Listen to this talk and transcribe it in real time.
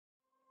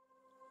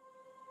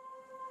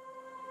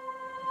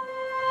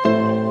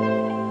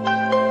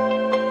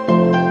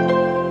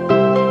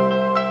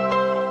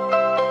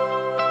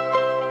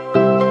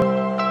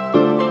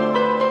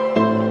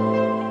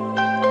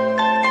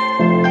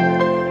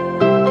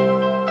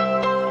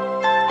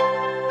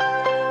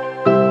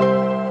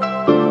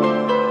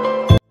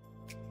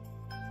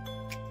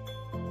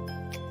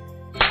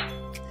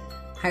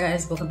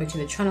welcome back to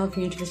the channel. If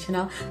you're new to this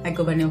channel, I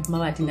go by the name of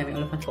Mama. I think I'm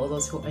Elephant. For all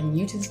those who are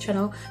new to this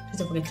channel, please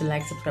don't forget to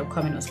like, subscribe,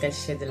 comment, or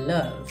guys share the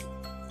love.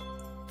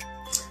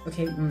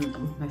 Okay,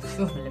 I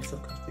feel my lips are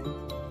closing.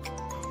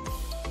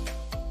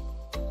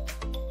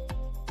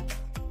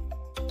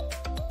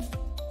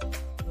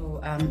 So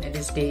it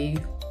is day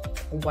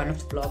 1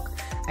 of the vlog.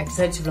 I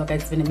decided to vlog.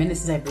 It's been a minute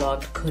since I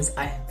vlogged because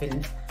I have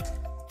been.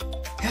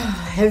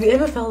 Have you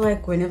ever felt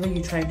like whenever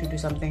you're trying to do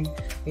something,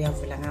 you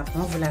have it's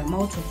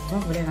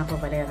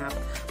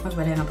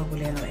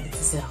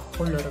a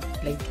whole lot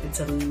of like, it's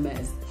a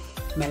mess.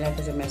 My life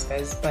is a mess,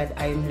 guys, but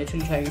I'm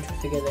literally trying to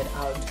figure that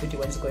out with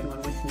what's going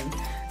on with me.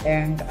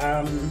 And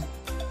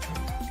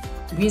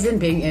reason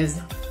being is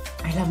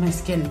I love my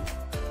skin.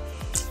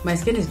 My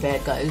skin is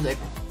bad, guys. Like,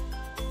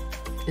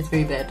 it's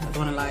very bad. I don't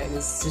wanna lie.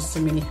 There's just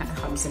so many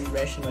humps and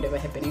rash and whatever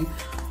happening.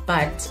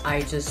 But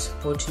I just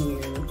bought new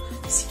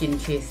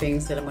skincare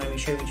things that I'm gonna be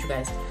sharing with you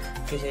guys.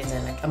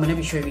 I'm gonna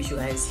be sharing with you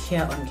guys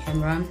here on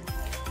camera.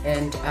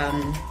 And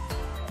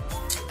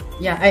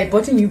yeah, I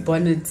bought a new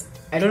bonnet.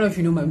 I don't know if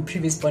you know my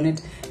previous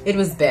bonnet. It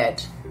was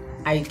bad.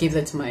 I gave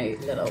that to my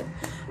little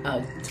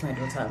to my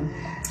daughter.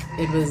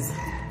 It was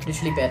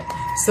literally bad.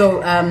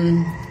 So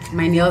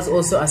my nails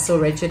also are so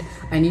wretched.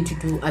 I need to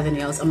do other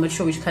nails. I'm not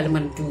sure which color I'm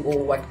gonna do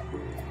or what.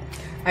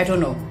 I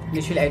don't know.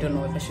 Literally, I don't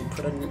know if I should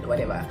put on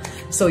whatever.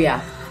 So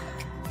yeah,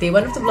 day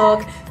 1 of the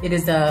vlog. It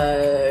is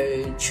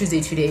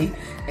Tuesday today,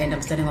 and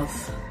I'm starting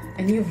off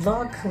a new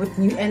vlog with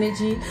new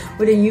energy,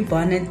 with a new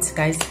bonnet,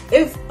 guys.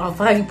 If I'm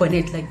buying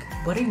bonnet, like,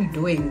 what are you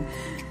doing?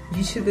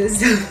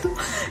 YouTubers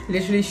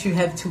literally should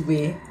have to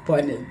wear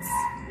bonnets.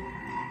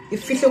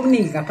 If you don't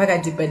need a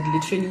package, but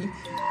literally,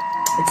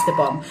 it's the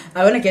bomb.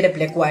 I want to get a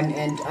black one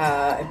and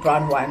a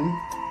brown one.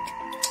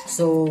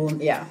 So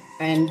yeah,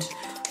 and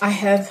I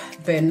have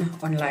been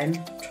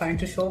online trying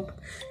to shop.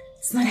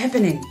 It's not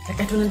happening. Like,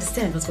 I don't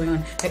understand what's going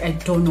on. Like, I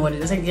don't know what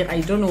it is. Like,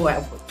 I don't know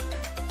why.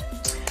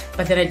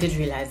 But then I did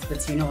realize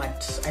that, you know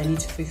what, I need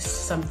to fix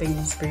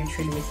something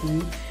spiritually with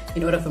me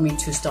in order for me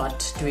to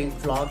start doing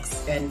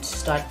vlogs and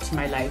start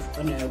my life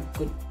on a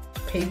good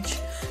page,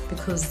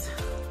 because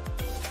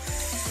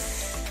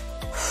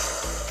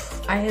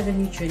I have a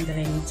new trend that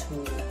I need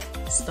to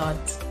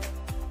start.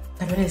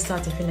 But when I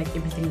start, I feel like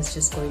everything is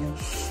just going,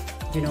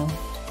 you know,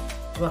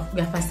 but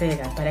I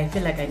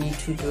feel like I need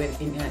to do it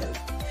in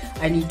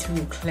I need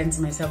to cleanse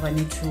myself. I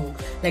need to,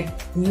 like,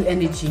 new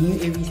energy, new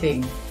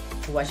everything.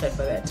 Watch out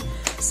for that.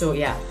 So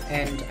yeah,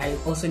 and I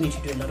also need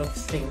to do a lot of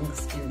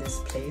things in this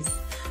place.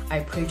 I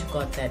pray to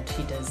God that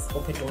He does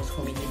open doors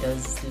for me. He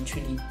does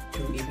literally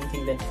do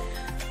everything that,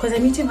 because I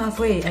meet Him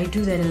halfway. I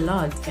do that a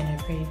lot, and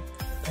I pray.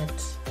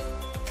 But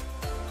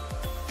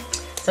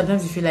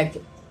sometimes you feel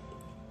like,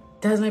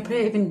 does my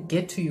prayer even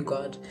get to you,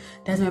 God?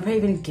 Does my prayer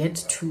even get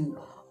to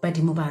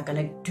Badimobaka?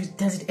 Like,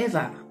 does it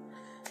ever?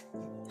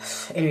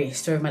 Anyway,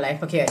 story of my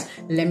life. Okay,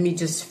 let me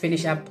just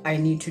finish up. I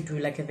need to do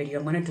like a video.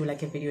 I'm gonna do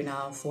like a video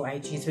now for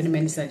IG. It's been a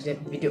minute since I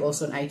did a video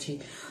also on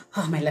IG.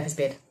 Oh, my life is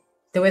bad.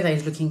 The weather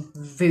is looking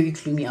very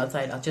gloomy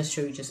outside. I'll just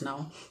show you just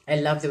now. I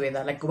love the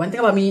weather. Like, one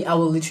thing about me, I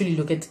will literally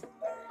look at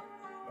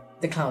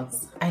the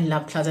clouds. I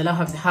love clouds. I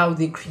love how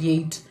they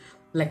create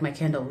like my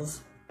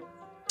candles.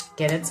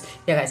 Get it?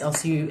 Yeah, guys, I'll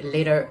see you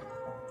later.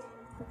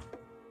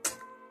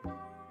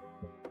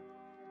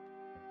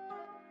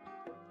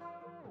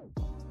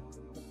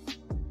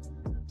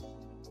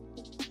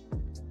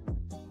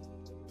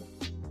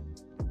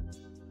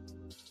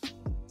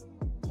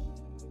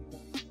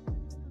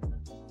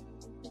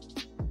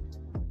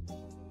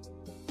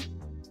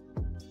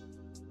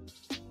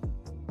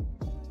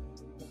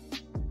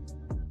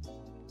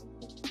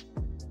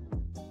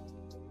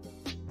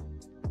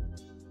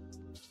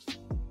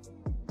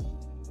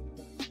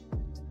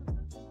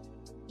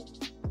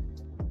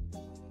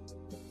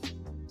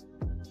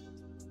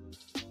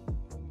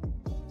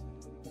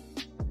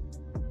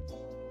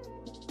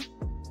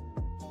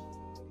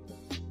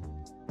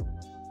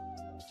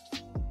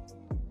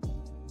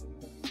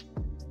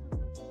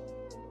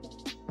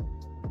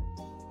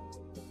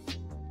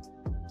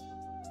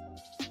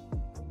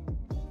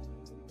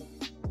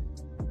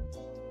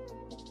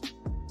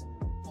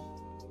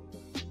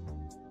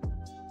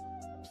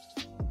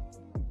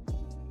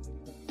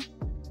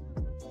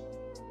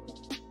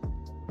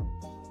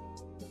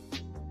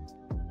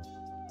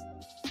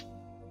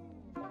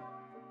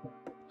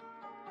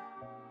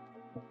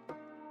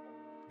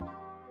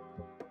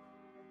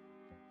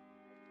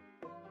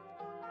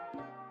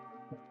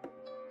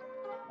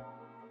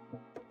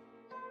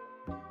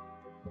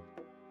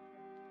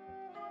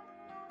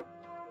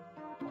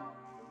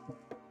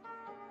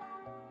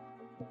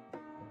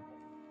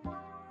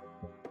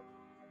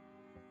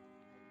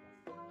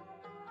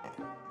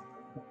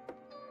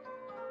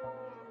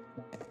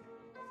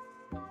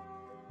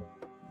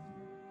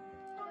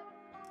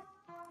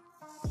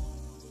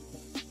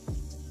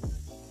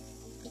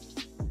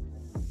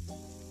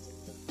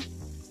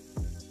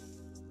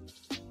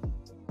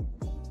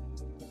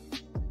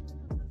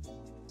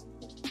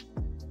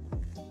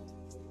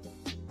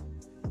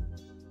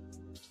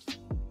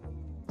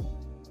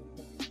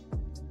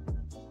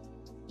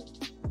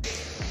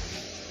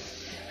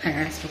 Hi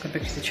guys, welcome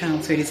back to the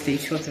channel. So it is day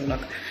 2 of the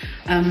vlog.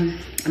 I'm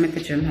at the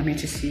gym. I'm here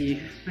to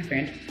see my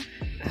friend.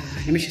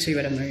 Let me just show you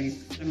what I'm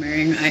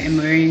wearing. I am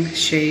wearing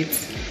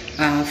shades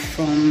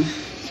from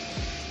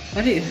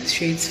what is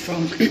shades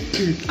from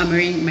I'm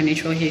wearing my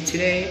natural hair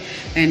today,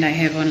 and I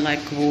have on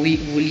like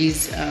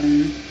Woolies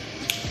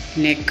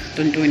neck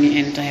dondoni,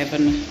 and I have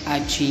on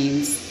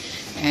jeans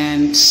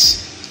and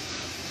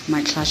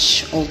my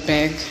Clutch old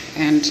bag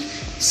and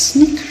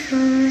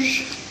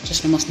sneakers,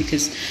 just normal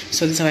sneakers.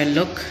 So this is how I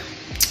look.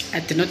 I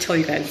did not tell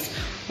you guys,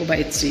 but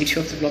it's day 2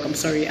 of the vlog. I'm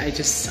sorry, I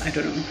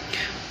don't know.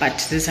 But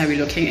this is how we're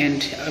looking,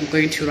 and I'm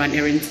going to run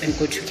errands and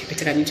go to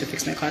Capitec. I need to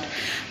fix my card,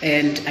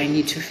 and I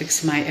need to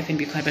fix my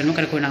F&B card, but I'm not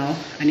gonna go now.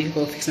 I need to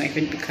go fix my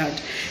F&B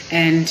card,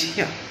 and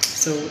yeah.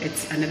 So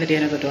it's another day,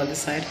 another door on this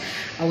side.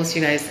 I will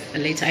see you guys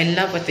later. I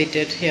love what they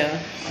did here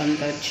on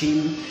the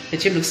gym. The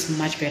gym looks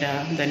much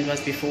better than it was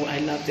before. I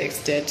love the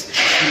extent,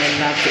 and I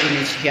love the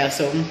energy here.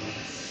 So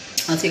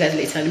I'll see you guys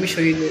later. Let me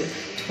show you the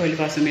toilet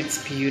bathroom. It's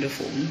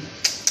beautiful.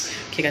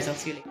 Okay guys, I'll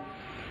see you later.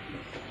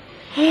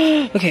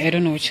 Okay, I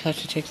don't know which car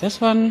to take.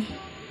 This one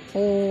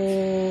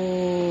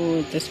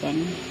or this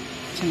one.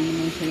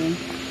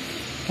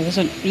 Okay, this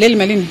one. Lil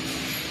Malin. 6.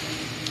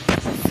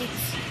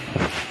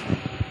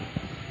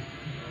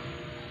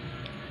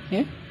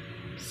 Yeah?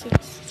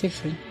 6.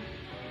 6.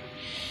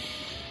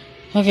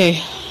 Okay.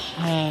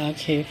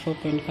 Okay,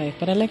 4.5.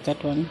 But I like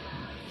that one.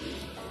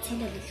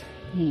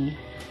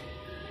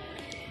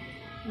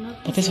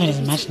 But this one is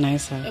much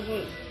nicer.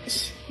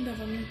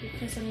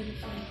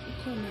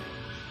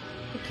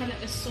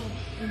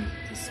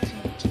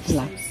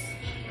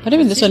 But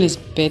even this one is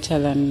better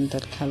than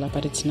that color,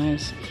 but it's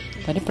nice.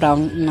 But the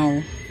brown,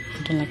 no, I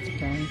don't like the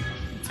brown.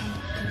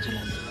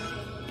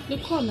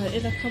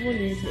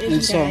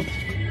 And so,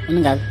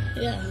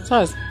 yeah.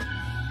 So,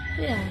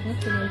 Yeah,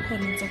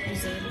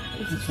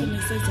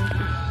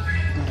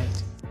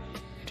 alright.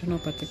 I don't know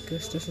about the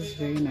goose. This is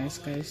very nice,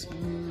 guys.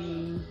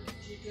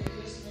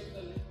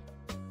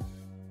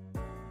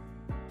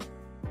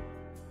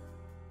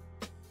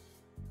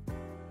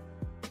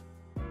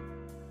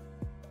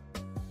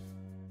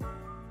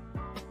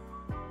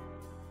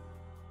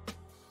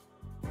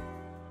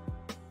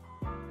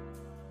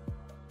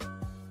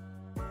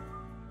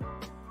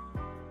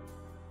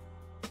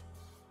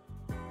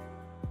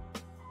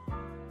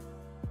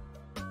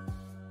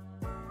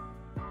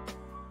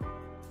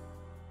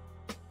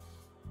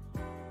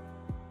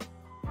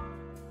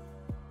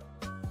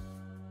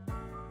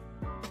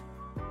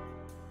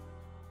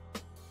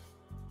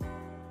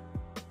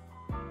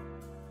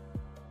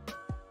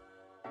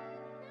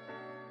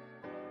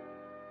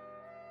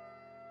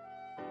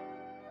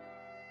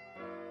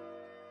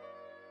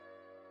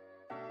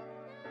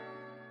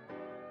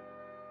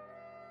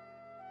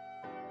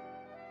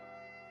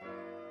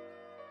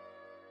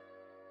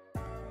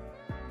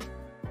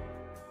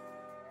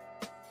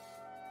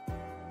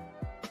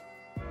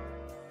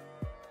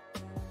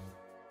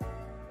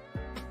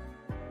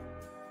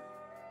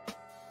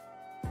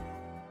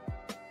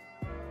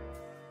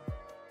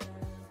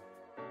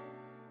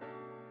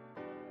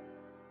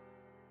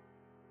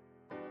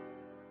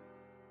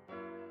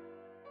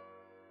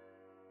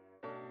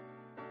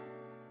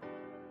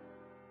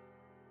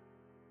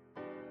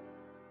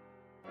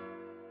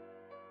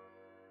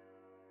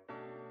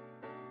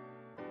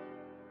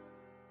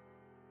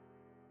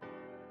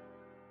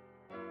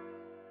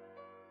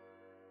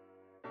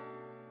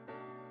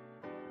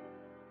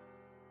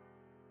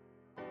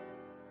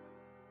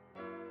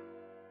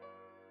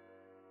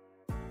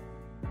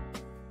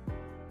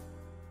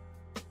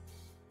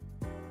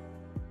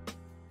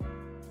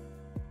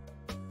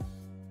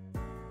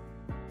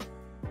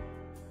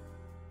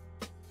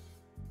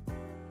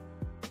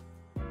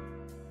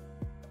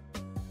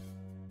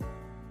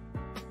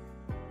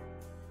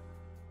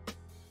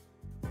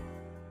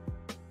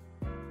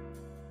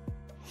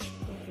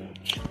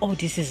 Oh,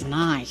 this is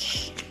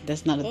nice.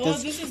 That's not. Oh,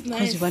 that's, this is because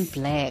nice. you want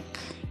black.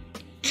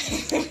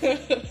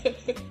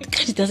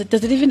 Does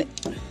it even?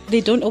 They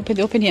don't open.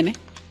 They open here, ne?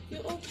 You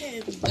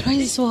open. But why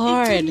is it so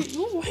hard?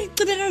 Why?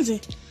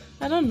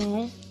 I don't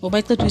know. Or by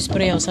the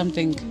spray or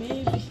something.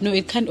 Maybe. No,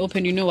 it can't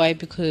open. You know why?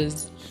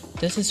 Because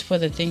this is for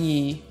the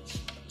thingy.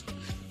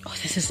 Oh,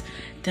 this is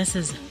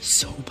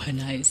super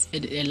nice.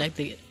 I like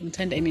the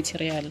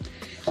material.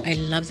 I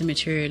love the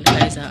material.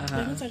 Guys are.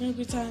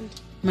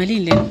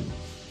 Malile.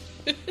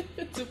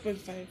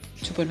 2.5.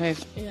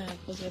 2.5. Yeah,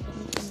 because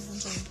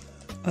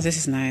oh, this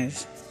is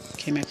nice.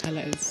 Okay, my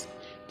color is.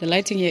 The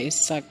lighting here is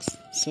sucks.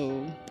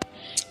 So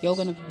you're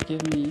gonna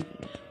forgive me.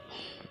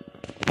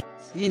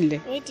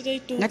 What did I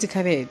do? Ngati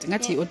cabbage.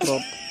 Ngati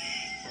drop.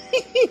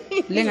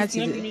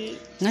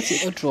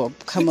 Ngati drop.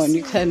 Come on,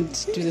 you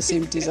can't do the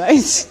same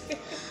designs.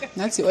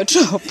 Ngati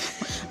drop.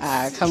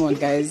 Come on,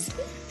 guys.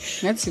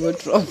 Ngati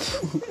drop.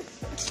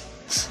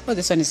 Oh,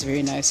 this one is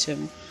very nice.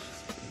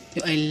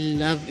 I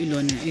love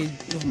Ilona.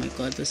 Oh my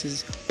god, this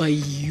is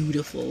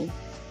beautiful.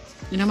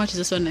 You know how much is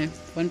this one now?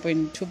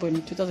 1.2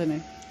 thousand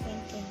now?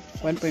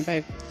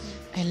 1.5.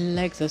 I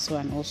like this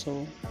one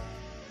also.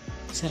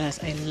 Serious,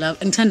 I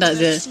love and tanda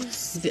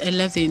I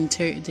love the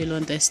interior the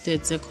one that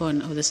states the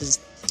corn. Oh, this is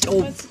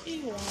dope. But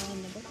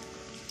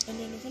E1, and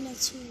then one or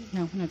two.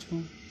 No, not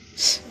two.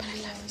 But I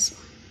love this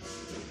one.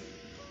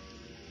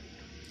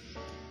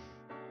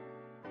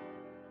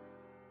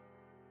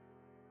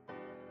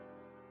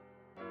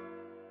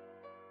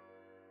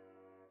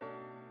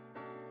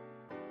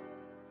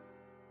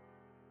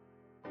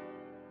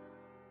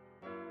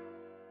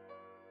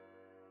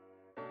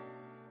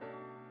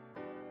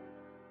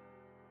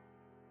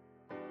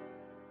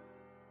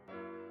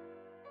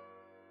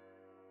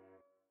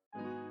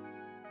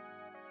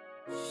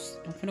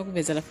 I'm gonna go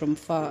visit from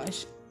far.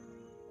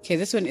 Okay,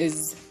 this one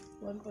is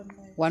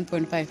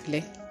 1.5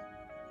 play.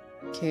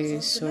 Okay,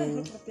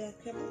 so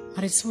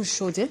but it's so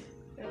short, eh?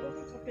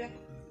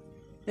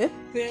 Eh?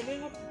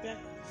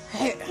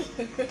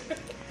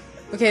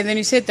 Okay, and then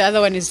you said the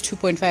other one is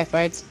 2.5,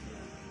 right?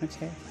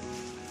 Okay.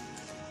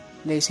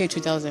 They say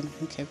 2,000.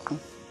 Okay, cool.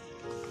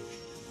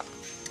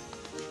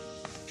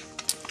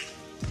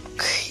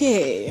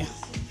 Okay.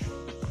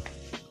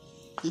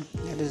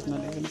 That is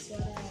not even.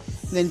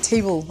 Then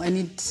table. I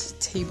need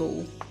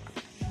table.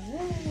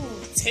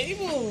 Oh,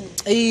 table.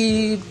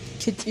 A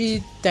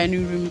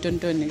dining room.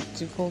 Don't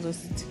you call this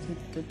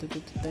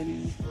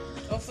dining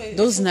room?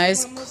 Those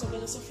nice.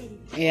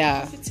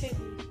 Yeah.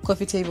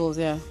 Coffee tables.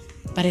 Yeah.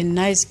 But a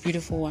nice,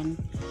 beautiful one.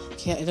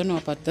 Okay, I don't know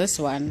about this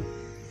one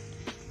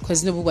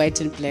because no white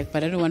and black.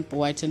 But I don't want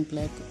white and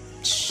black.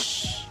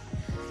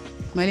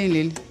 My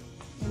Lil.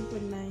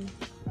 1.9.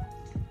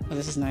 Oh,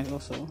 this is nice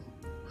also.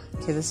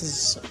 Okay, this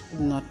is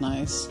not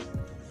nice.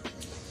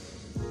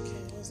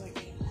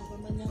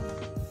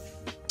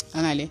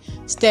 Anali,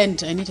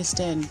 stand. I need a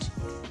stand.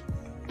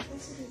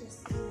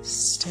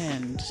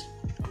 Stand.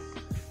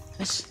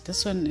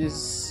 This one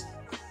is.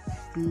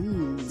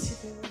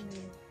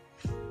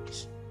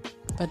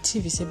 But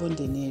TV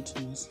sebonde need.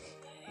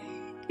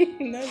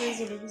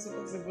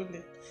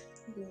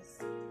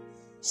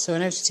 So I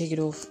have to take it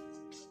off.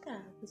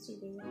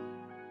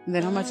 And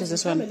then how much is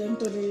this one? I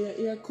don't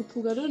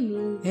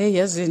know. Hey,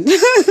 yes. And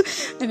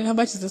then how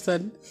much is this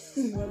one?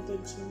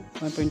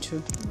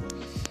 1.2.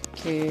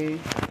 Okay,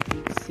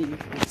 let's see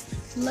if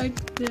it's like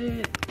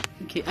that.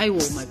 Okay,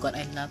 oh my god,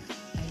 I love.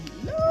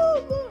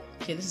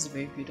 Okay, this is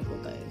very beautiful,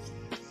 guys.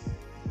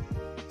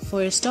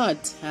 For a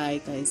start, hi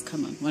guys,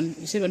 come on.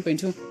 You said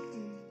 1.2.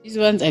 These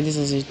ones,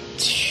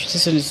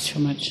 this one is too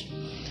much.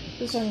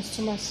 This one is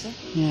too much, huh?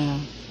 Yeah.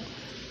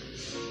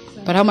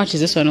 But how much is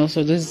this one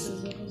also? This.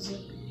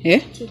 Yeah?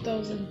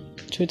 2,000.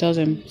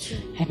 2,000.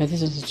 Yeah, but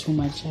this one's too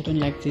much. I don't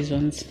like these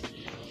ones.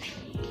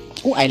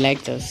 Oh, I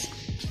like this.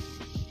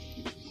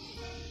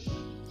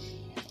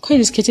 Quite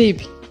is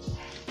Kitape.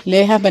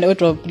 Lay have an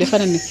outdrop. They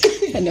found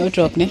an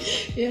outdrop, ne?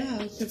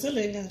 Yeah, this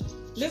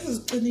is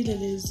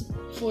Tanila's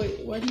for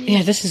 1 year.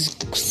 Yeah, this is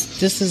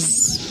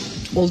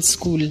old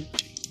school.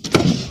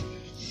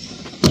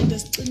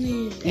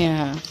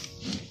 Yeah.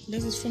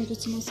 This is from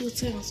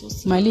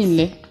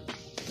Malin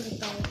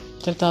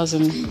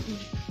 3,000.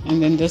 And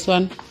then this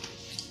one.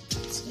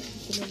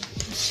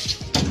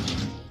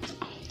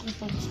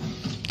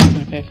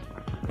 Okay.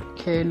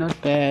 Okay,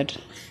 not bad.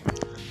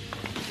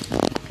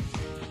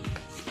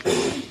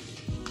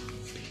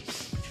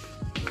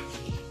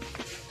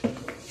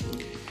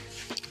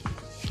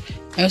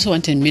 I also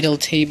want a middle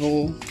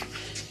table.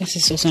 This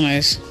is also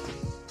nice.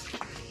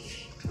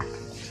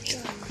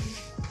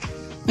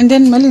 And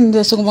then Malin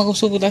the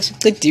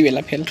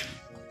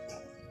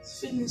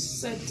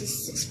Finish at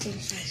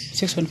 6.5.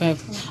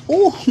 6.5.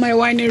 Oh, my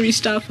winery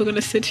stuff. We're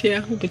gonna sit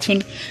here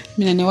between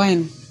me and the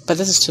wine. But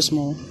this is too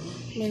small.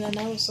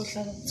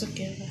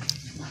 Together.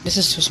 This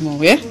is too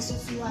small, yeah?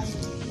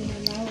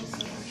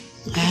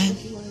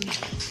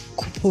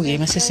 Okay,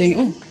 must I say,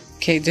 oh,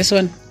 okay, this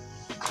one.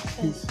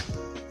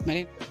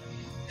 Malin.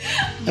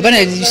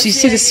 You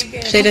see this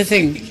shader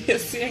thing?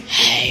 Yes, yeah.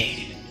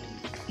 Hey.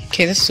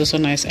 Okay, this is also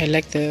nice. I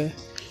like the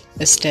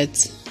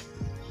stats.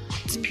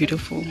 It's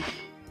beautiful.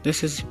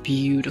 This is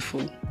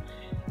beautiful.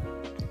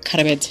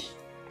 Carabet.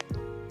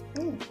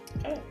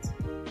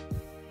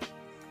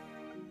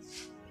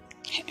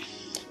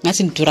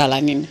 Nothing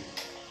duralanin.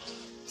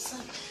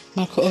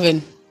 Marco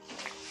oven.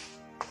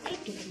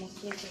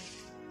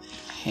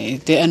 Hey,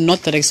 they are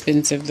not that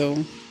expensive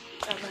though.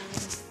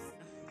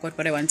 Got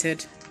what I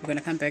wanted. We're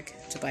gonna come back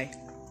to buy.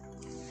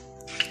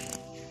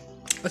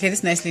 Okay,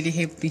 this nice lady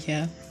helped me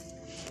here.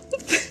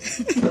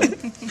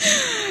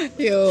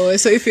 Yo,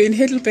 so if you're in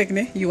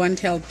Heidelberg, you want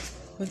help.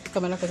 Okay,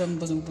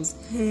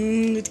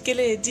 the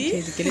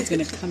Kelly's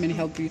gonna come and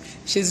help you.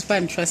 She's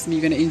fun, trust me.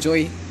 You're gonna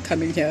enjoy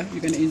coming here.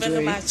 You're gonna enjoy.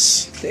 Very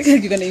much.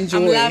 You're gonna enjoy.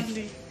 I'm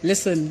lovely.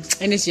 Listen,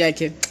 energy,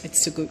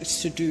 it's to go.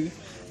 It's to do.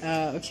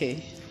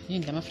 Okay. You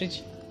in the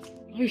fridge?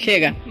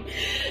 Okay,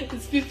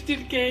 it's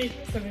 15k,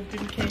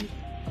 17k.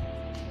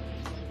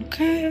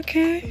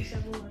 Okay.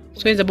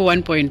 So it's about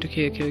 1 point.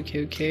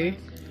 Okay.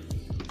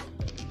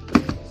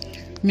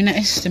 Mina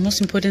is the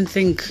most important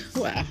thing.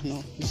 Well,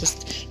 no,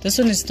 this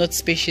one is not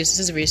spacious. This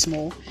is very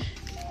small.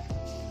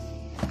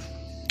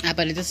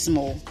 But it is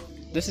small.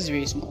 This is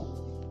very small.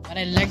 But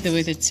I like the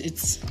way that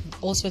it's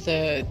also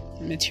the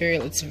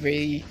material. It's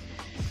very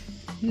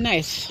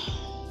nice.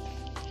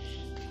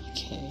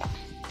 Okay.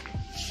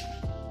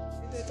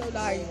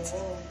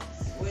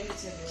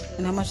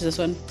 And how much is this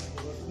one?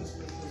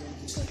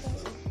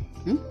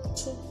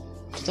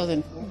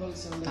 2,000.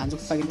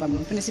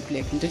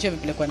 Don't you have a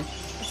black one?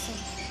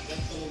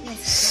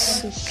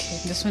 Okay,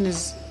 this one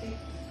is.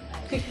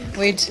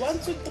 Wait. 1,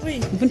 2, 3.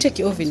 I'm gonna take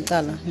your oven,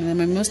 Tala.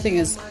 My most thing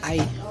is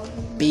I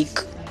bake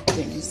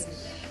things.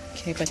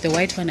 Okay, but the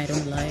white one I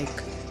don't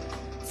like.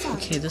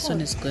 Okay, this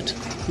one is good.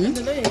 And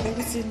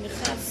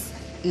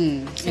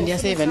you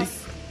say, Vani?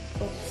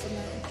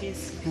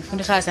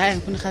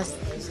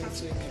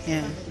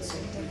 Yeah.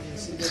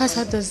 Khas,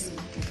 how does.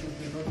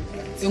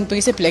 Yung pag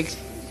isa black?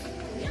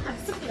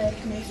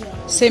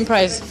 Same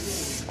price?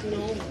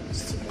 No,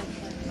 it's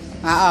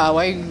 2.5.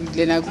 Why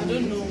Lena? I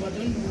don't know.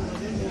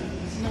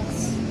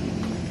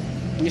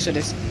 You saw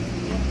this?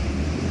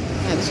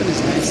 Yeah, this one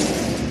is nice.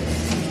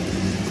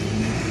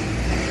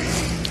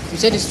 You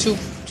said it's 2.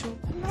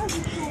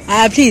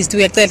 Please do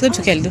it. Please, go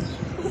to Kelly.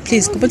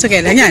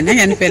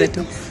 Hang fella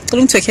too.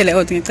 Don't take Kelly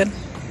out.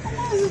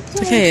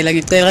 Okay, like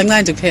it. I'm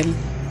going to Kelly.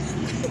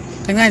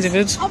 I'm going to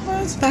go.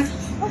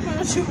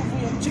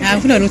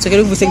 I'm going to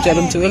go to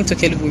Kelly. To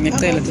Kelly.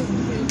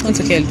 Don't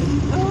to Kelly.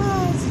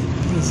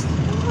 Please.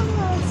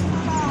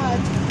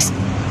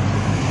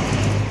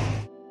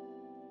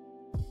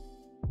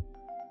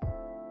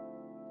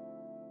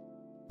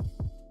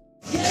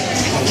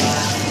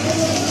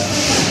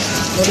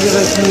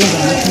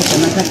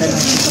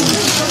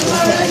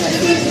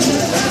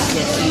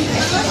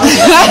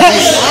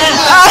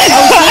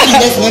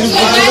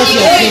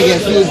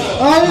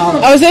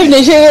 I was having a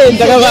shilling.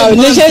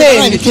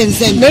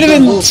 Not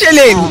even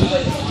chilling.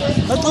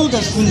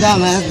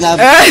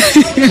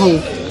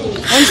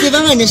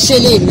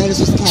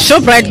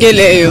 Shop right,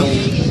 Gileo.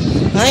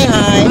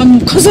 I'm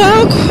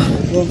Kozak.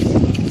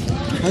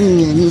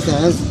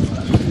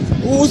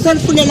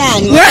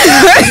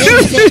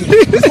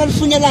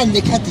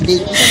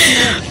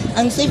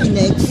 I'm saving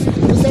next.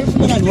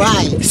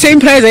 Why? Same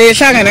price as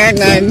Shanghai.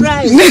 Same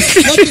price.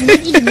 Not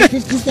even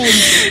 50 cents.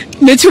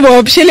 The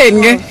 2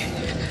 shilling.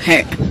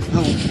 Hey.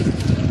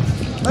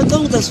 I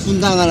don't just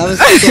fundamental. I was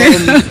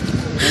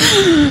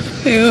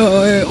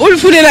all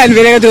food and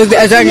very good.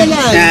 I'm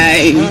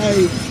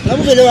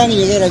going to run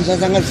you there and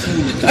just hang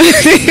food.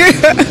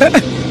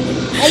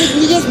 I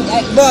just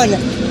born.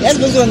 That's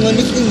what I'm going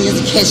to think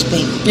is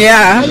cashback.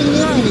 Yeah. I'm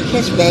going to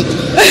cashback.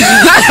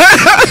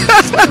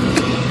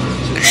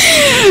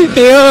 I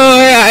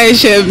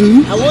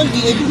won't be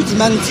able to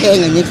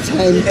maintain next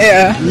time.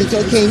 Yeah. It's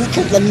okay. You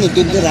can't let me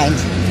do the right.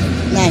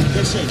 9.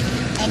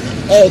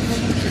 8.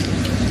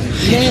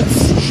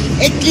 Next.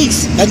 At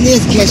least, but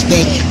needs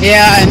cashback.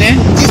 Yeah, ne?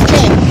 This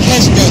time,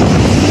 cashback.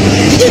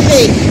 Give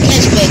me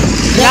cashback.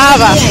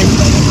 Lava.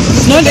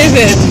 Not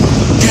even.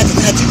 Cut.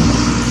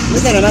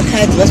 Look at my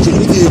card. What's to do?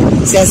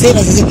 I'm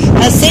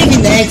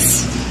saving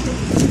next.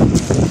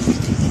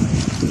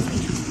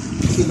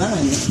 See,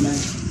 man.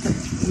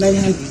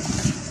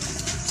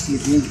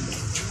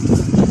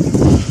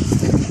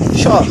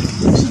 Sure.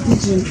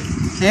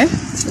 Yeah?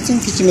 It's in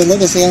kitchen. I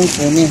love saying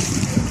for me.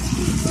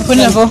 What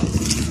level?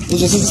 It's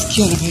just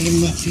secure.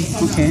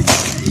 Okay.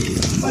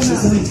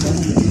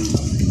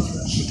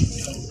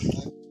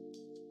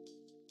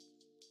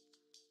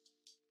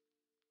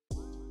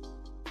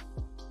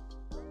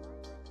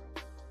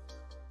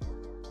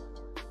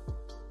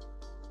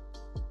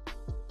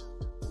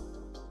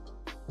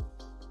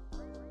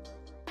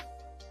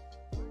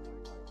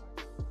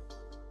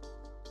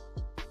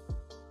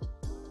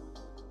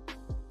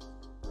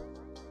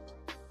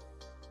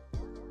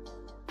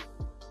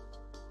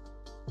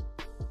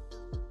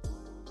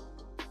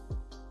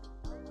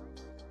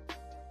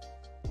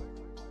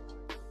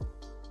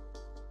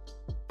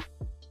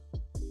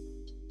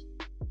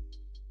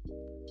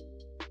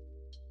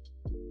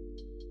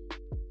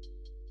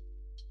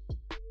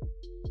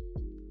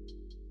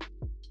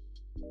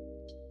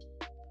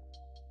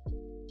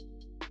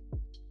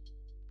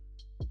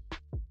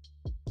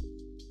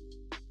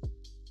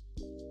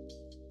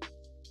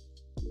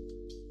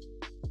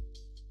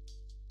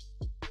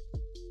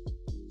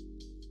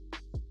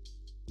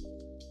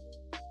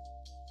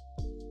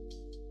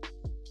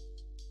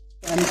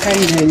 I'm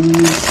trying the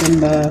new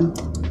Simba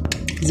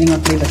Zinger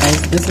flavor,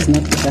 guys. This is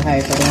not the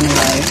hype, I don't know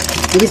why.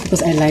 Maybe it's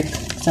because I like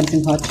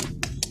something hot.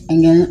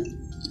 And then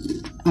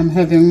I'm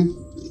having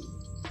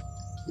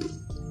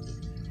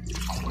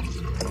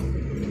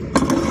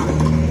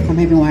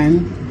wine.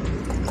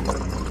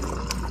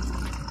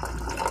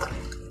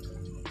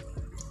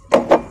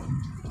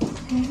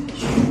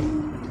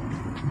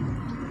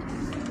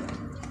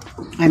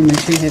 I'm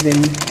actually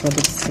having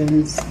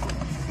Robertson's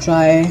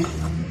dry.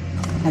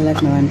 I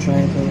like my wine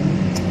dry though.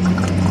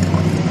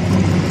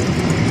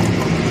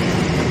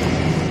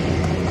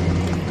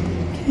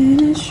 Can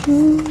I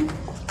show?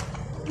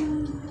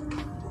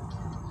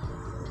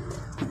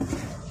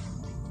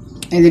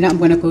 And then I'm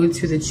gonna go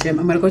to the gym.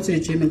 I'm gonna go to the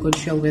gym and go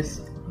chill with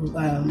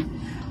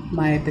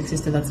my big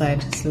sister that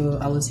side, so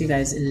I will see you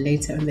guys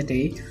later in the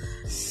day.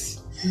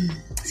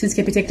 Since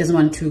Capitec doesn't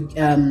want to,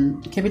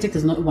 Capitec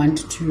does not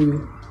want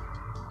to.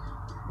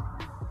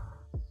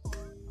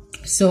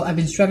 So I've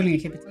been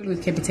struggling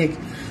with Capitec.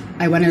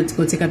 I wanted to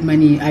go take out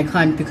money. I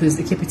can't because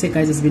the Capitec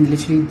guys has been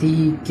literally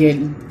the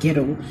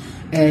ghetto,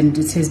 and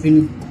it has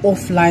been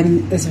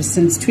offline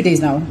since 2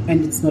 days now,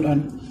 and it's not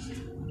on.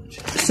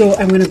 So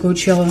I'm gonna go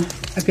chill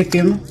at the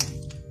game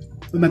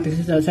with my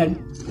pictures outside,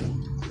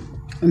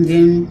 and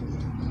then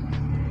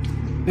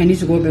I need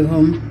to go back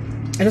home.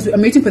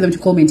 I'm waiting for them to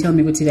call me and tell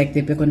me what to like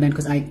they're back online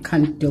because I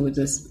can't deal with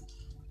this.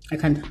 I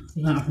can't.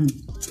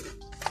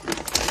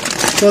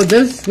 So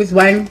this with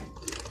wine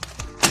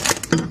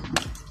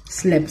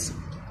slaps.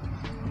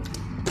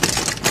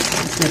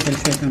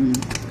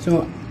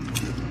 So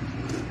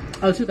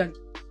I'll see that.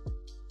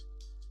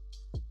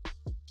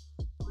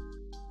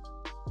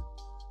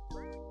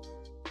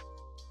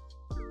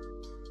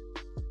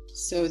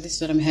 So this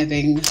is what I'm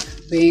having: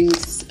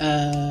 wings,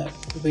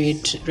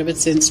 red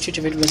Robertson's, street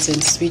red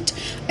Robertson's, sweet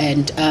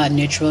and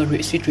natural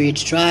sweet red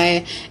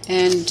dry,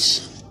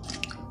 and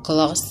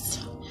glass.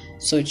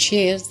 So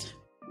cheers.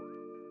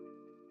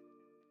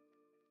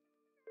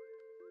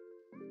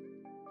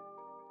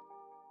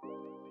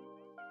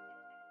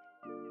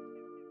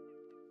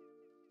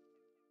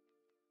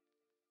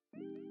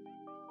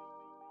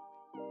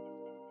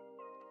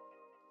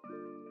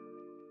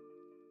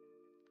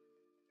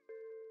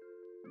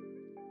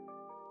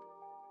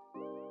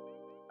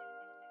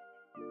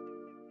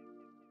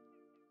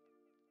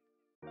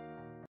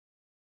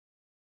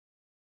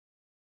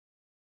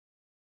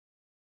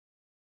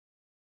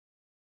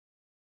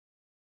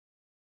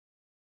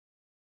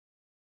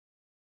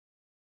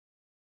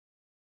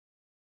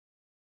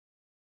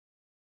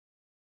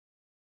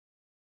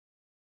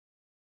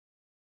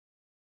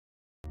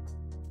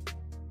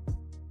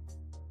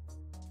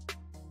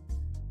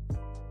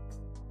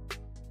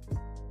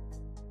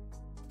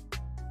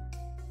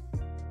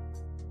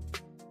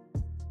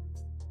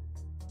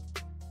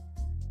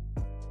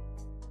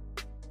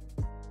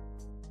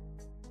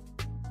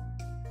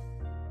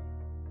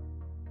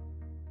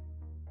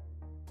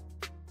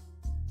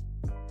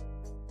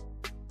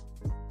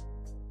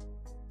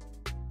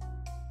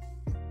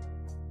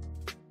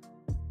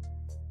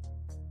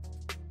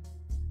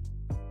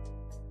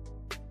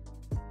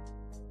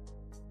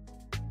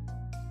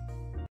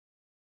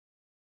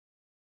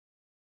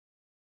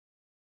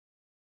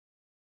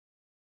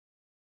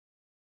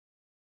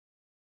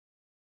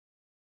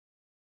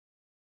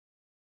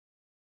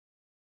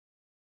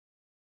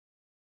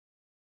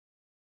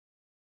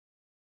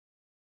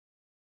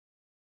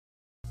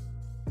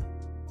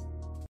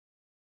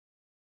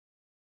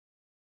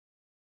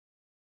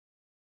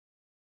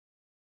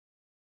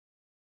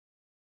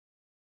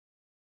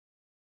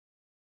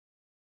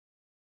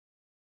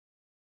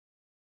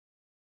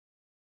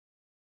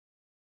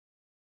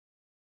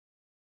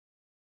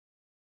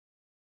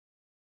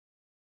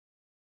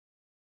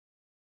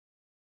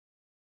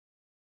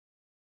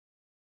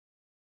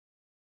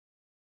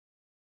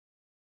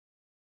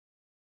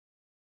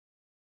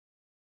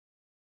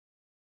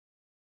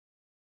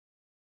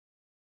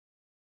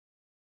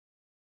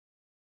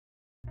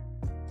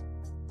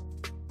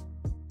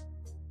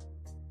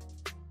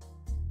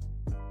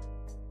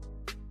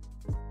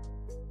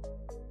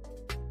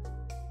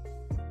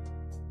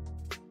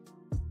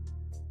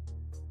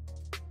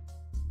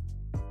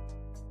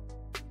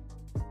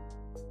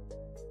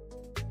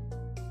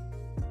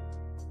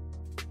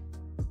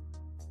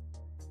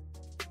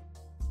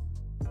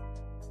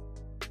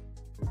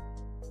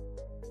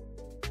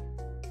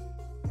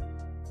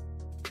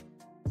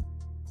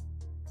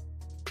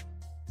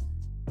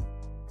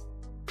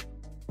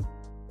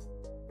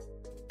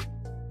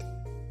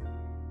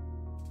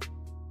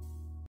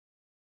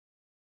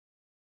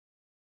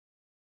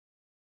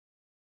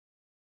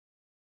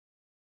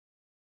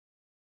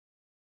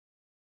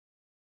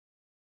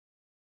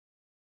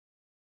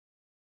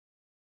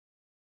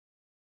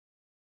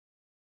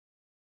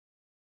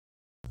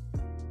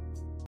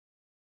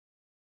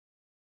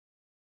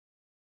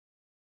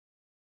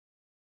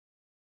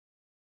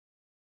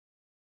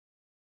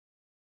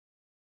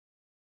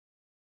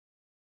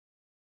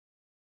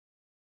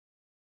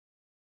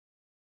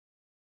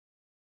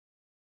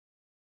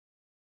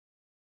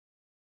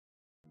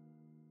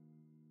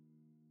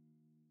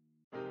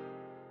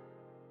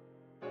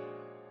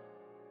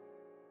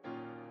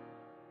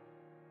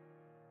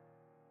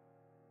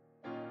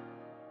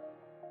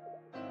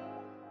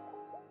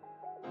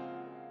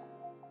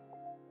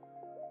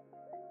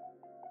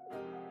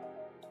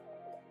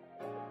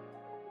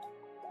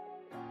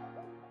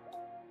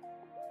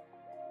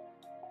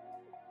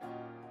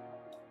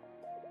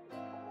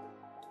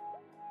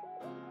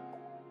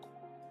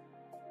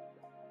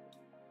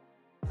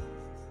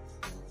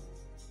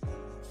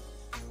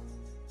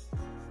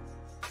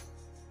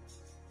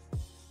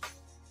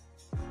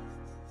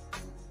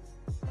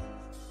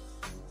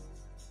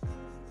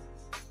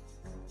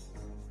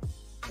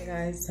 Hey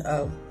guys,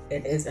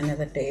 it is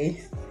another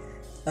day.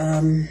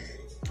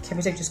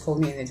 Capitec just called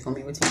me and they told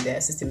me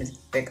their system is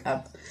back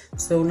up.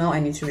 So now I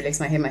need to relax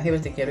my hair. My hair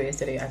was the ghetto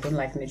yesterday. I don't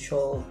like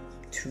natural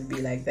to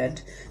be like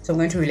that. So I'm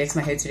going to relax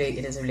my hair today.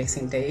 It is a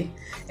relaxing day.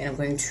 And I'm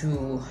going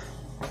to...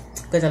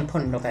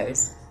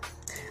 guys.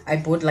 I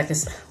bought like a...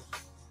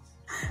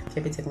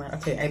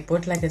 Okay, I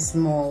bought like a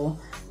small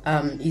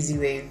easy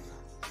wave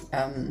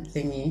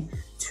thingy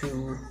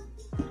to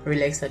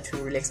relax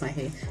my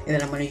hair. And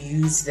then I'm going to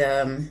use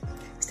the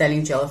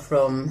styling gel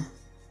from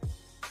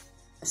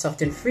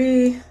Soft and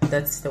Free.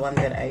 That's the one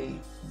that I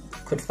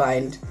could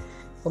find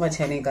for my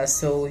channel, guys.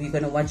 So you're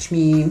gonna watch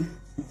me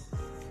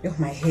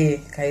my hair,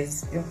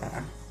 guys.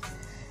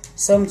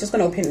 So I'm just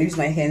gonna use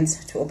my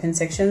hands to open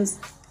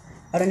sections.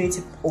 I don't need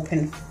to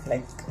open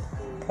like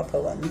proper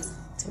ones,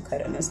 to be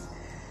quite honest.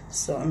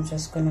 So I'm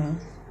just gonna,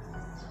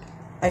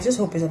 I just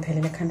hope it's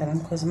okay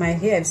because my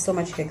hair, I have so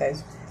much hair,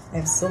 guys. I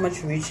have so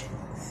much rich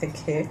thick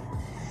hair.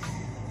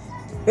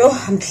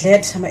 I'm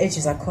glad my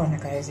edges are corner,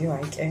 guys.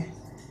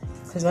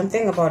 Because one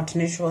thing about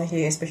natural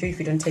hair, especially if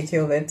you don't take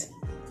care of it,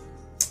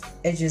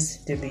 edges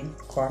will be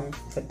gone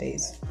for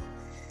days.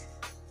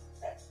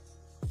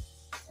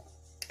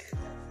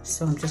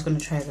 So I'm just gonna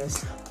try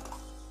this.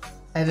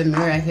 I have a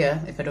mirror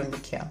here. If I don't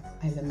look here,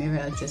 I have a mirror.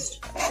 Let me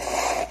just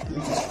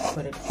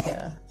put it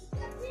here.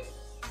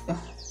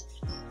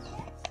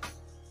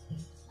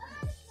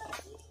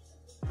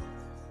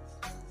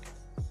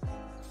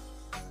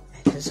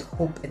 I just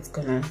hope it's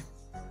gonna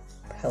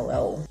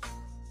hello.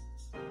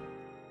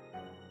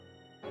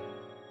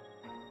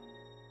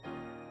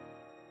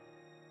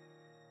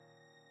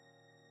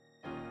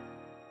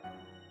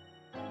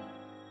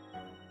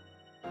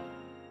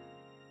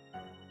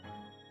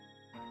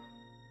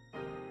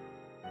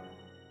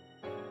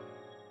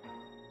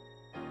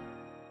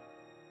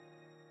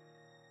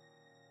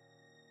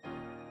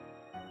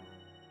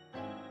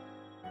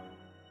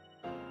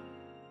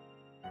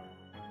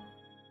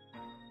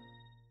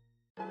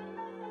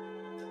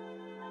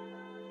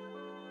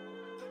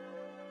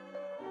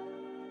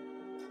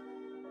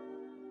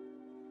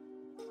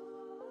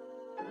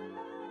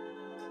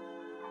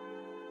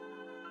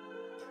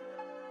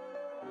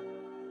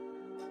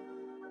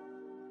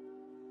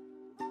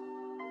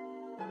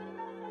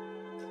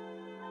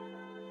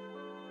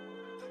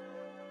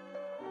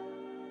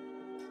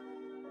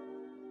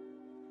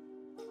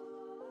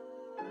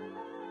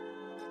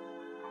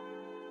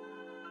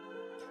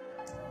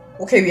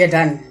 Okay, we are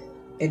done.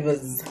 We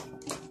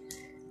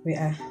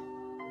are.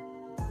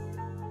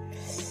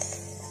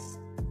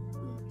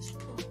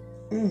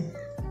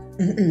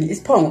 It's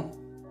pong.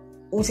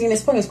 What's in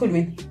this pong is good,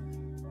 man.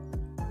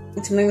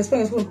 What's in this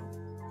pong is good.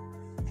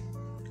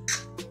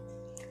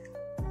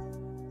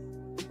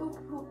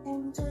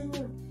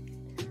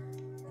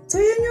 So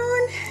you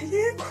know,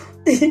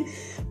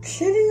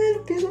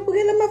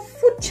 my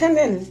food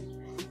channel.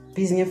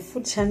 Busy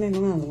food channel,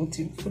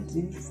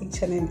 food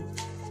channel.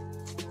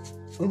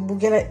 We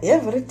bugela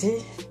every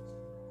day.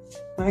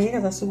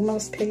 Mangika zasukuma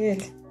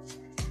siphekele.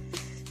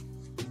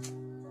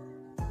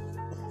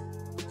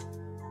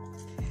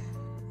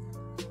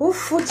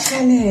 Food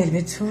channel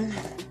between.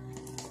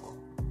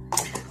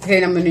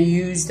 Okay, I'm gonna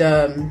use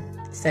the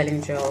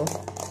styling gel.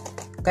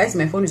 Guys,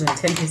 my phone is on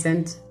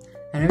 10%.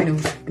 I don't know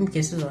in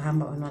case it's a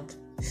hammer or not.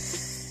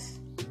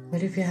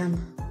 What if you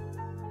hammer?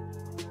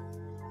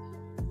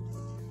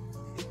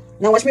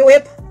 Now watch me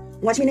whip.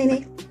 Watch me,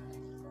 Nene.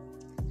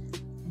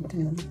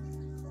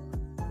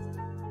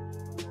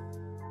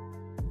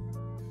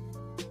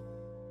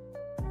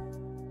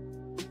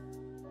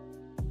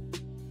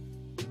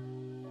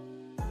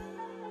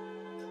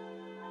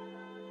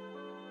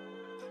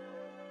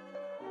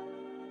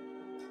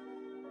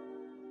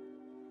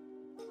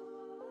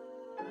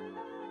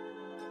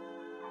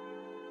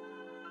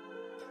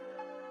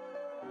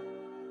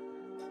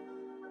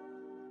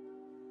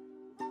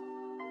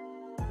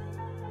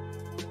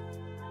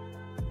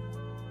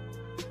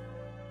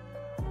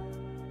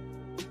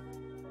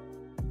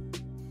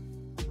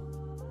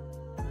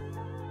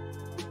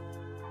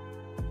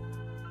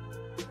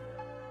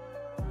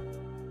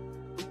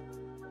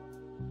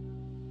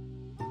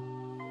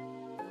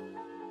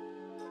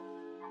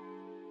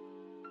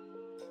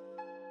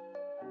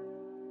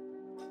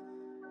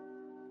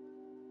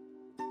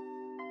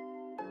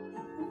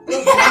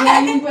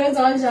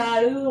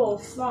 Oh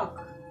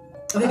fuck.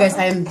 Okay guys,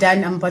 I am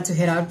done. I'm about to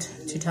head out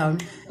to town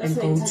and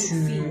go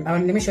to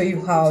let me show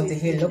you how the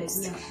hair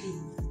looks.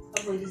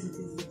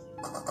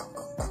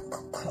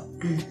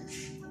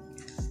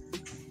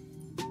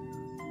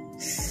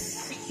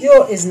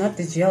 Yo, is not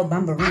the gel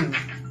bambarine.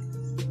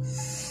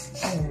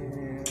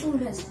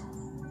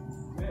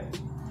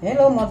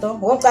 Hello moto.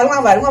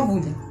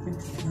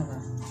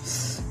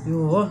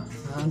 Yo,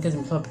 I'm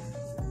getting top.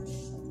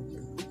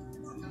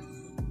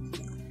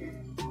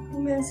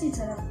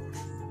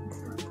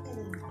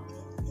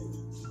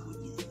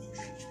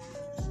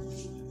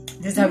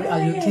 This is how we are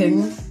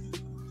looking.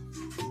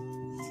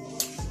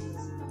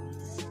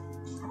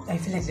 I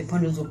feel like the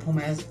ponders will pull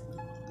my ass.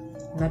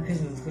 That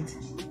piece was good.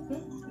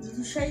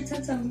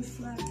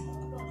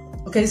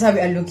 Okay, this is how we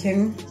are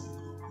looking.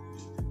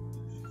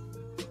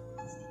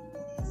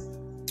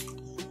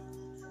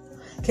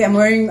 Okay, I'm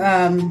wearing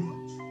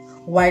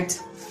white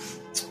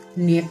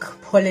neck,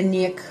 polo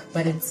neck,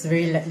 but it's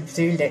very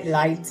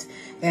light,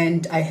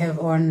 and I have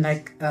on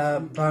like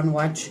a brown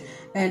watch,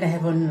 and I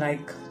have on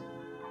like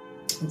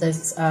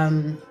this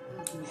hand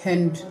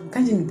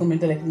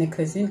like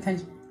necklace,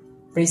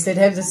 bracelet.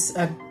 I have this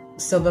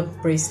silver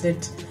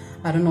bracelet.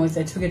 I don't know if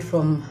I took it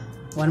from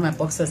one of my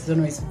boxers. I don't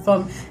know where it's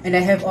from. And I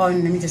have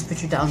on, let me just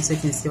put you down so you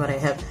can see what I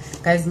have.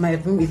 Guys, my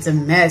room, it's a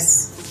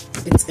mess.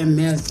 It's a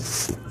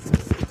mess.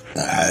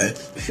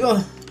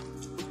 Sure.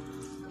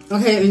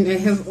 Okay, and I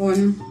have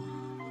on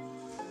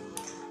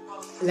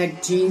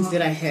like jeans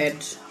that I had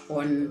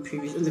on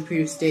the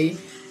previous day,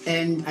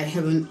 and I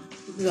have on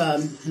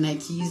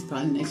Nikes,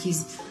 brown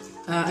Nikes.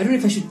 I don't know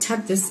if I should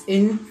tuck this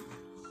in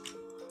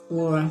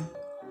or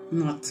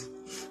not.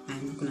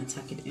 I'm not gonna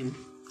tuck it in,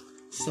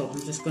 so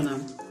I'm just gonna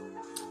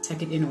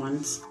tuck it in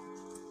once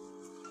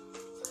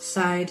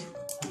side.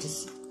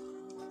 Just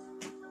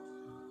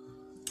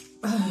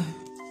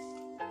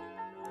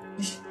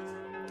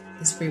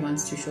the spray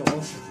wants to show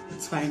off.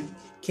 It's fine.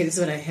 Okay, this is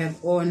what I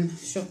have on.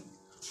 Sure.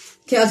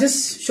 Okay, I'll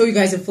just show you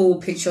guys a full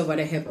picture of what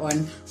I have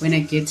on when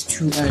I get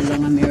to a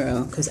longer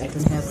mirror, because I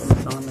don't have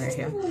a longer mirror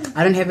here.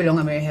 I don't have a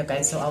longer mirror here,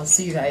 guys, so I'll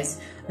see you guys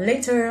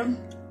later.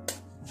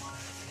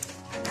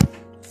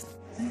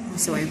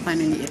 So I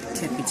finally at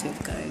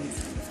Capitec,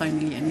 guys.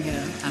 Finally I'm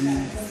here.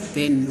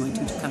 Ben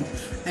wanting to come.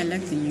 I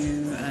like the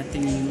new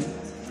thingy.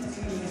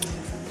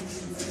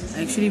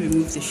 I actually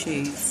removed the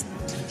shades.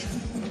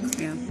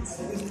 Yeah.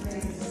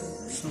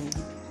 So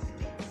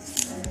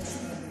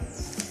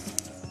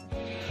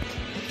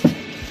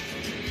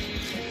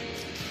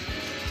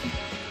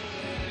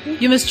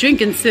you must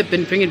drink and sip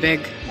and bring it back.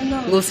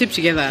 No. We'll sip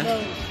together. No.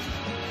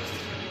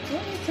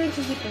 What are you trying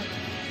to sip?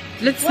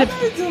 Let's What sip.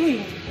 are you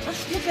doing?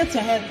 Look at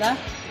your head, huh?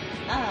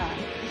 Ah.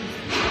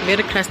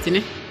 Very crusty,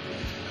 ne?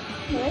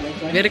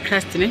 What? Very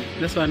crusty, ne?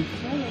 This one. No.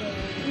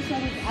 This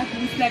one is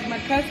ugly. It's like my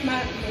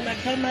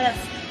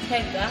grandmother's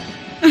head, huh?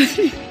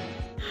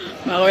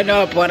 I know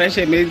what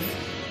portion is.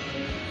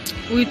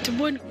 Wait,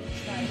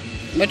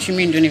 what you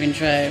mean? Don't even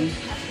try.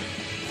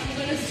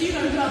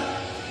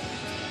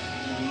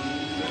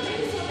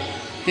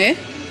 Eh?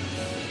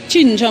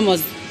 Chincha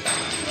mos.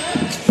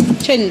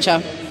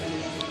 Chincha.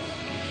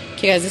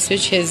 Okay, guys, this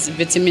switch has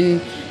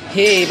vitamin.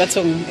 Hey, but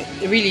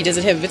really, does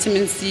it have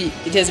vitamin C?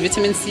 It has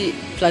vitamin C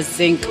plus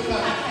zinc.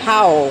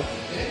 How?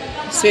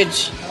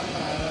 Switch.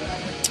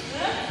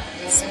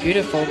 It's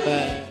beautiful,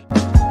 but.